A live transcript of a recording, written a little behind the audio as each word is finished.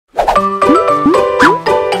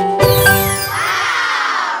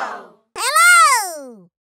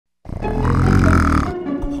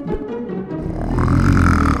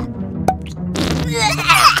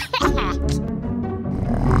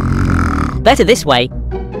Better this way.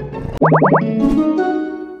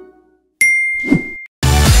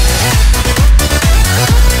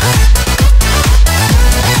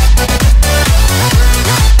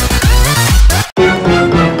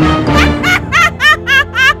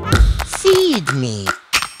 Feed me.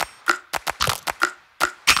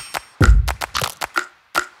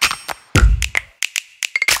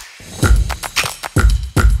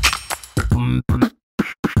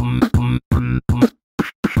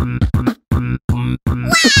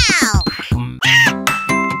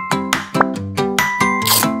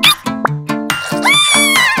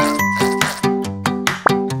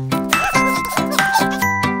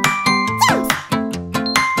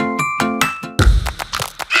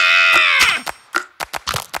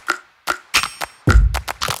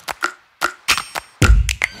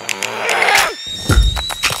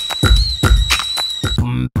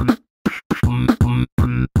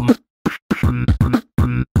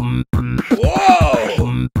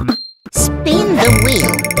 Spin the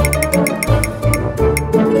wheel.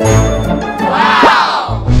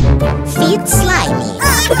 Wow! Feed Slimy.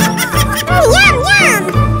 Yum, yum!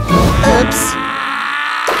 Oops.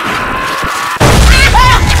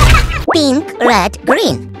 Pink, red,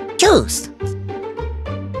 green. Choose.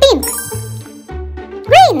 Pink.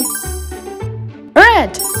 Green.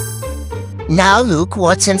 Red. Now look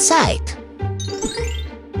what's inside.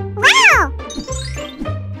 Wow!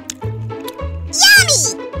 Yummy!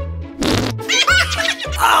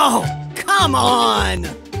 Oh, come on!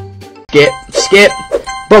 Skip.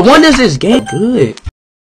 But when does this get good?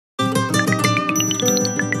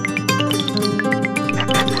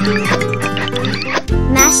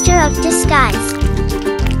 Master of Disguise.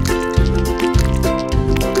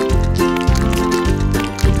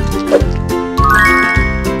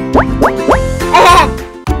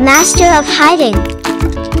 Master of Hiding.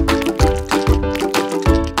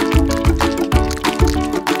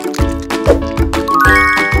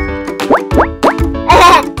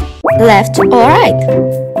 Left or right?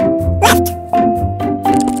 Left.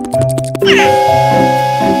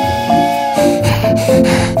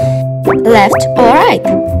 Left or right?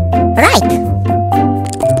 Right.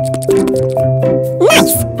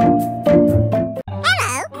 Nice.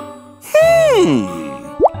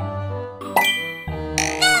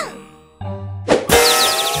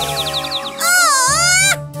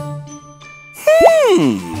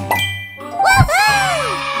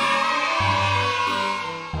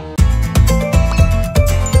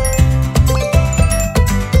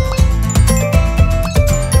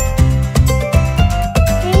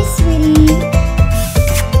 Hey, sweetie.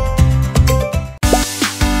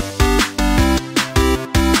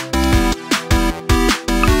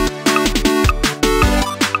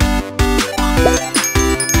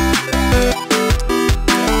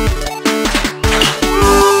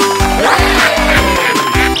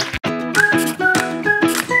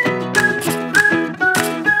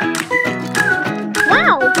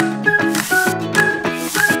 Wow!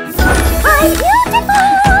 I'm beautiful!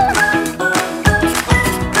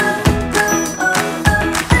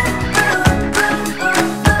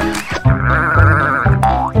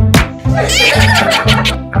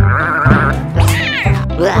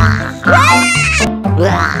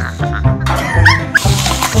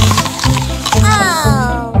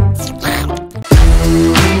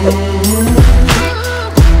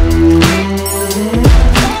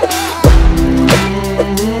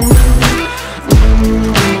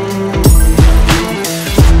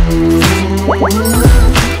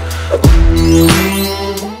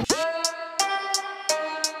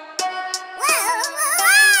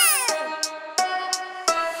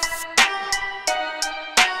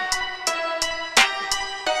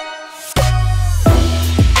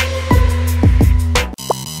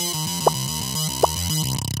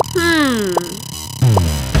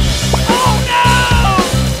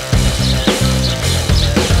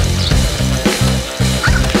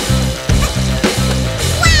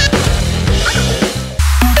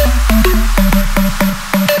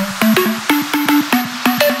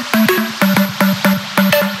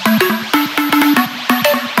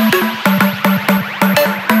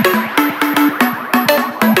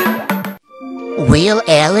 Will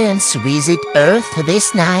aliens visit Earth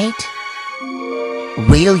this night?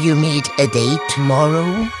 Will you meet a date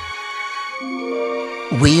tomorrow?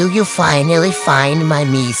 Will you finally find my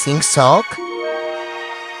missing sock?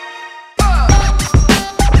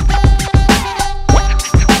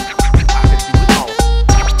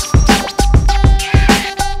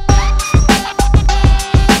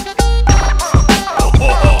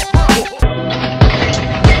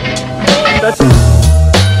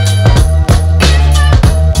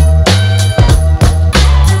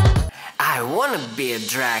 I I wanna be a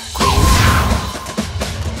drag queen.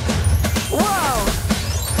 Whoa!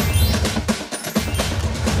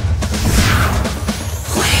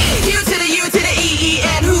 Q to the U to the E, E,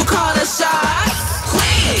 and who call the shots?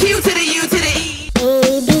 Q to the U to the E.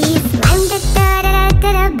 Baby slime, da da da da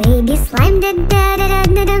da da. Baby slime, da da da da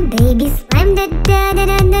da da. Baby slime, da da da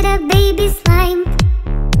da da da. Baby slime.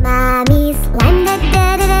 Mommy slime,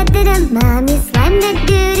 da da da da da. Mommy slime, da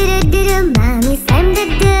da da da.